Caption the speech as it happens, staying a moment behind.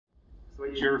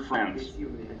Dear friends,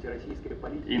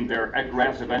 in their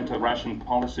aggressive anti-Russian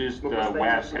policies, the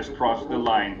West has crossed the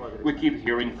line. We keep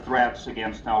hearing threats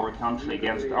against our country,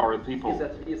 against our people.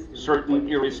 Certain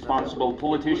irresponsible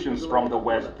politicians from the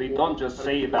West, they don't just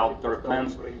say about their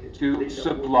plans to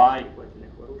supply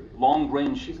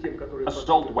long-range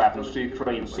assault weapons to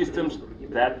Ukraine, systems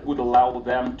that would allow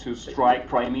them to strike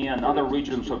Crimea and other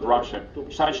regions of Russia.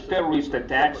 Such terrorist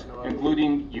attacks,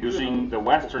 including using the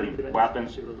Western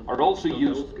weapons, are also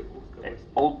used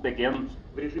against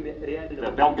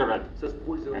the Belgorod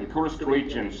and Kursk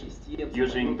regions,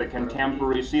 using the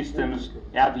contemporary systems,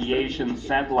 aviation,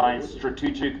 satellites,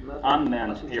 strategic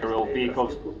unmanned aerial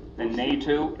vehicles. And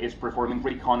NATO is performing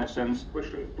reconnaissance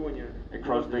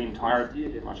across the entire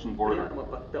Russian border.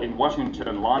 In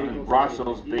Washington, London,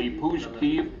 Brussels, they push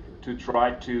Kiev to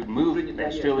try to move the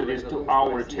hostilities to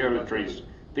our territories.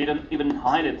 They don't even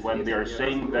hide it when they are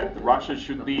saying that Russia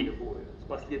should be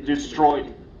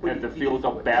destroyed at the field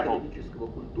of battle.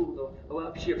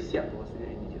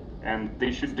 And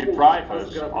they should deprive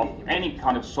us of any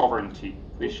kind of sovereignty.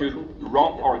 They should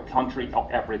rob our country of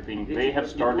everything. They have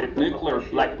started nuclear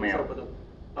blackmail.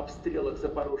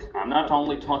 I'm not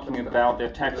only talking about the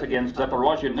attacks against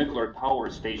Zaporozhye nuclear power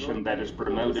station that is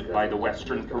promoted by the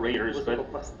Western curators, but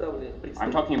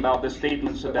I'm talking about the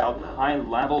statements about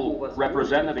high-level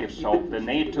representatives of the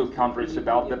NATO countries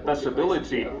about the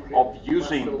possibility of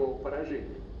using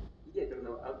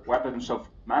weapons of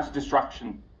mass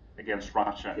destruction against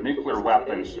Russia, nuclear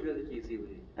weapons.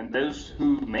 And those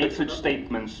who make such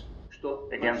statements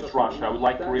against Russia, I would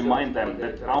like to remind them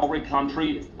that our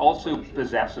country also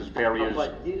possesses various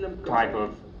type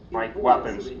of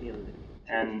weapons.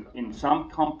 And in some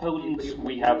components,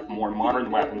 we have more modern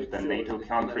weapons than NATO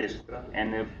countries.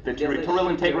 And if the territorial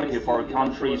integrity of our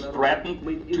country is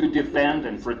threatened, to defend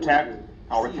and protect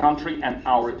our country and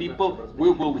our people,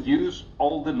 we will use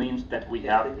all the means that we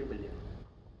have.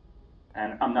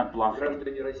 And I'm not bluffing.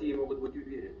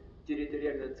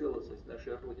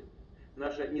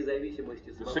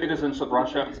 The citizens of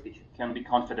Russia can be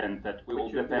confident that we will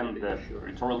defend the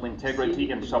territorial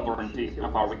integrity and sovereignty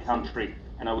of our country,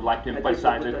 and I would like to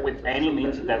emphasize it with any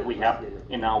means that we have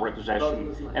in our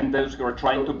possession. And those who are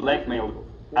trying to blackmail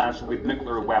us with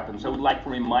nuclear weapons, I would like to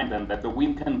remind them that the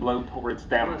wind can blow towards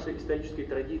them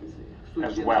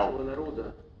as well.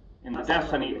 In the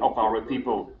destiny of our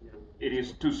people, it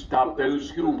is to stop those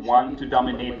who want to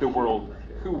dominate the world,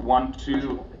 who want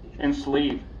to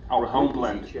enslave our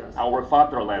homeland, our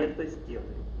fatherland.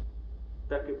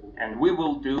 And we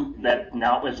will do that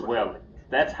now as well.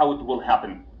 That's how it will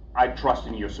happen. I trust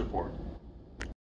in your support.